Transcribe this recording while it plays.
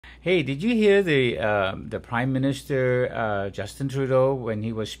Hey, did you hear the Prime Minister Justin Trudeau when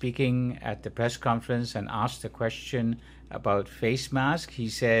he was speaking at the press conference and asked a question about face mask? He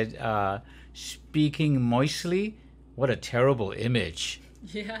said, "Speaking moistly." What a terrible image!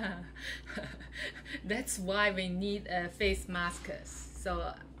 Yeah, that's why we need face masks.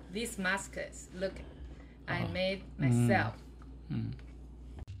 So these masks, look, I made myself.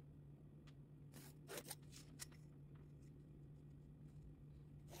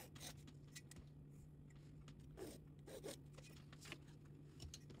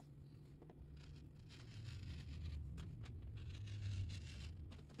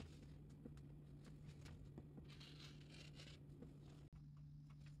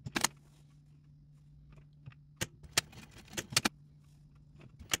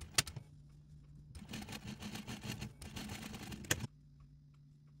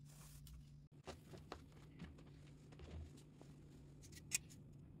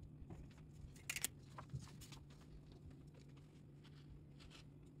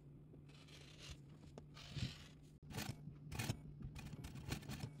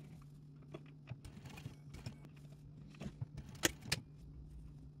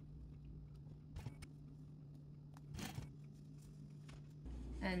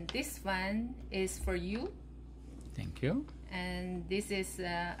 And this one is for you, Thank you. and this is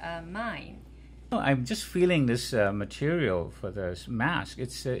mine. Oh, I'm just feeling this material for this mask.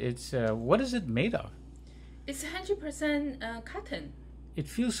 It's what is it made of? It's 100% cotton. It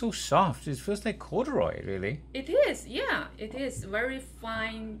feels so soft. It feels like corduroy, really. It is, yeah, it is very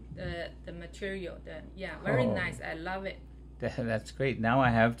fine. The material, very Oh. nice. I love it. That's great. Now I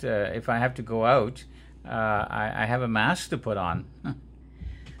have to, if I have to go out, I have a mask to put on.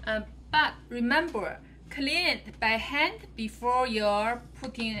 But remember, clean it by hand before you're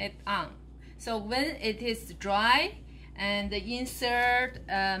putting it on. So when it is dry, and insert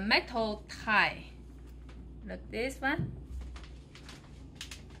a metal tie, like this one.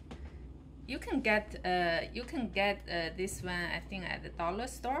 You can get this one, I think, at the dollar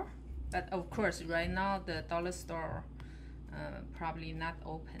store. But of course, right now the dollar store probably not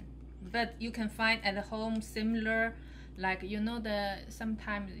open. But you can find at home similar, like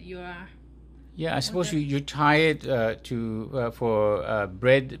sometimes you are. Yeah, I suppose you tie it for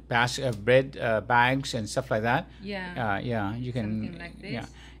bread bags and stuff like that. Yeah. Yeah, you can. Something like this. Yeah,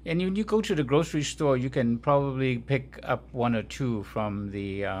 and when you go to the grocery store, you can probably pick up one or two from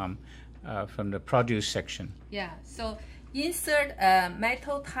the produce section. Yeah. So insert a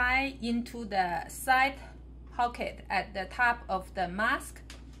metal tie into the side pocket at the top of the mask.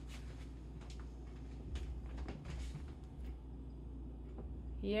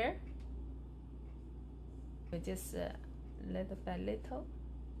 Here. We just little by little.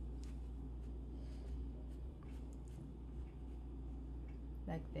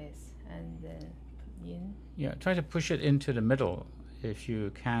 Like this, and then put in. Yeah, try to push it into the middle if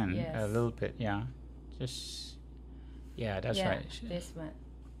you can, Yes. a little bit. Yeah, that's right. This one,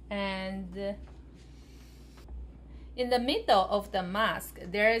 and in the middle of the mask,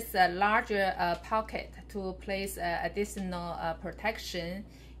 there is a larger pocket to place additional protection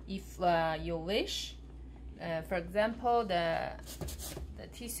if you wish. For example, the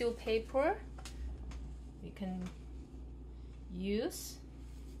tissue paper you can use.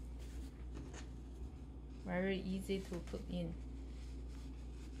 Very easy to put in.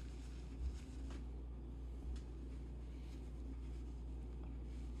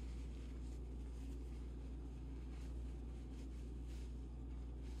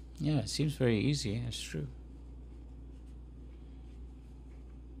 Yeah, it seems very easy. That's true.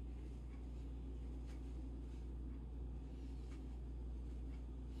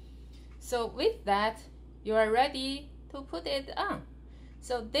 So with that, you are ready to put it on.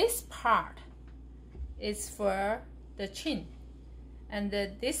 So this part is for the chin, and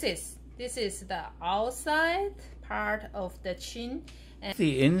this is the outside part of the chin. And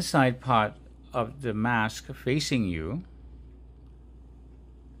The inside part of the mask facing you.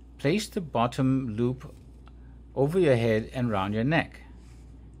 Place the bottom loop over your head and round your neck.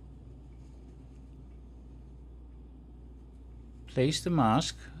 Place the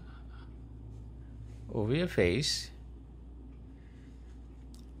mask over your face.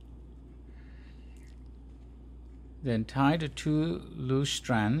 Then tie the two loose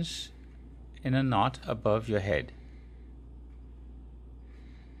strands in a knot above your head.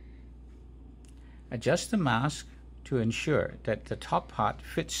 Adjust the mask to ensure that the top part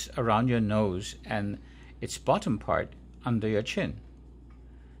fits around your nose and its bottom part under your chin.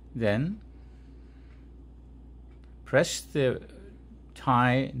 Then press the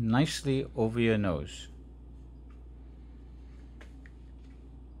tie nicely over your nose.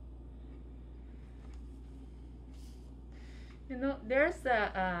 You know, there's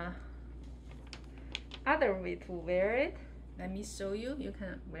a other way to wear it. Let me show you. You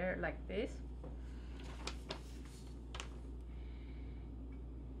can wear it like this.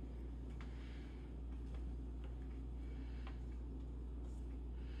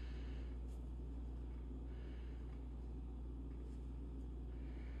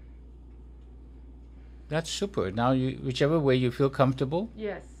 That's super. Now, whichever way you feel comfortable.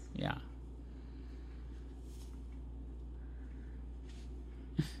 Yes. Yeah.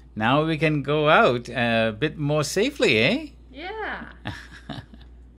 Now we can go out a bit more safely, eh? Yeah.